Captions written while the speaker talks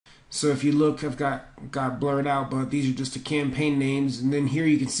So if you look, I've got blurred out, but these are just the campaign names. And then here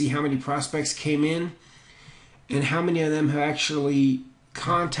you can see how many prospects came in and how many of them have actually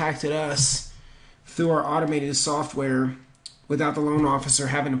contacted us through our automated software without the loan officer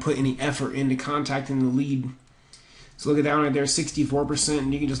having to put any effort into contacting the lead. So look at down right there, 64%,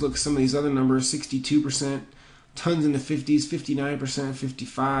 and you can just look at some of these other numbers, 62%, tons in the 50s, 59%,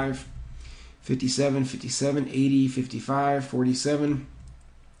 55, 57, 57, 80, 55, 47.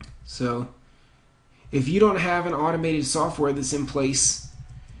 So if you don't have an automated software that's in place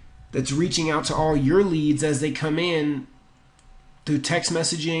that's reaching out to all your leads as they come in through text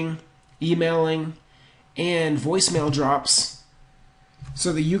messaging, emailing, and voicemail drops,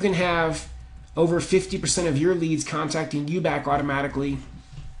 so that you can have over 50% of your leads contacting you back automatically,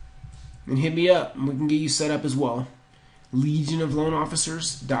 then hit me up and we can get you set up as well.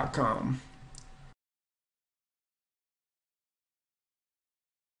 LegionofLoanOfficers.com.